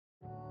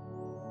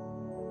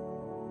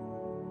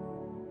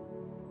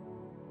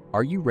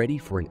Are you ready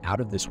for an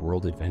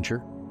out-of-this-world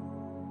adventure?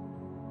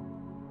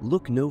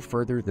 Look no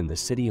further than the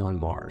city on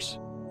Mars.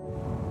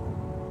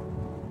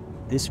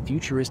 This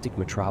futuristic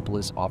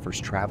metropolis offers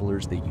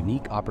travelers the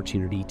unique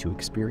opportunity to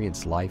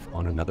experience life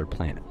on another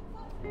planet.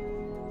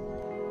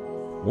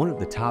 One of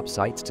the top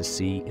sites to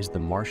see is the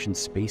Martian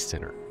Space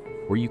Center,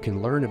 where you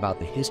can learn about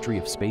the history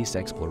of space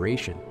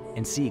exploration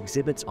and see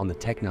exhibits on the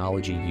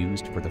technology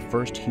used for the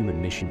first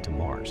human mission to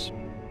Mars.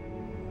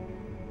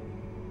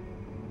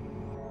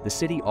 The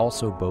city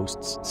also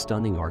boasts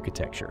stunning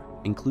architecture,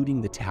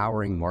 including the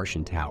towering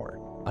Martian Tower,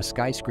 a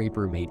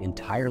skyscraper made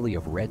entirely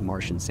of red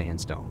Martian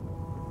sandstone.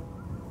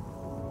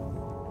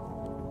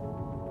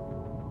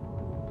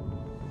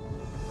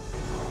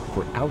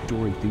 For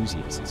outdoor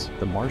enthusiasts,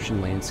 the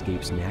Martian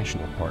Landscapes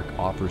National Park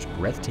offers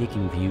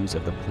breathtaking views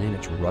of the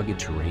planet's rugged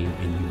terrain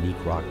and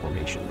unique rock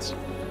formations.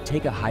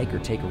 Take a hike or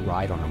take a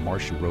ride on a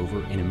Martian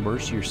rover and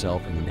immerse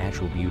yourself in the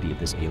natural beauty of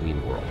this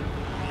alien world.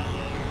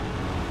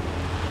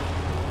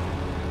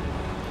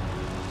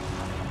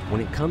 When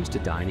it comes to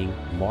dining,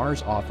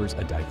 Mars offers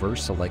a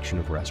diverse selection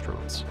of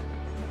restaurants.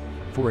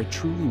 For a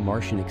truly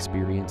Martian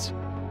experience,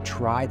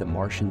 try the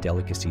Martian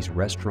Delicacies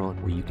restaurant,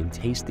 where you can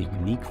taste the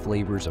unique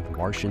flavors of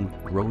Martian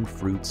grown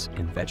fruits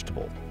and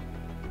vegetables.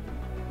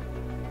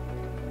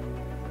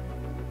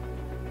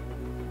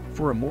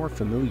 For a more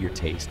familiar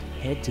taste,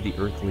 head to the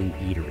Earthling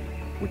Eatery,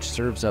 which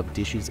serves up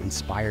dishes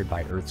inspired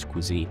by Earth's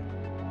cuisine.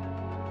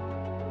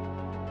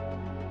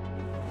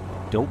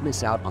 Don't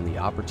miss out on the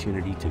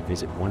opportunity to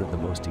visit one of the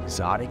most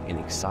exotic and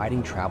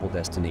exciting travel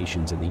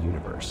destinations in the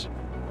universe.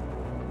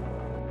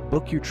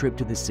 Book your trip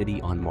to the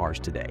city on Mars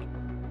today.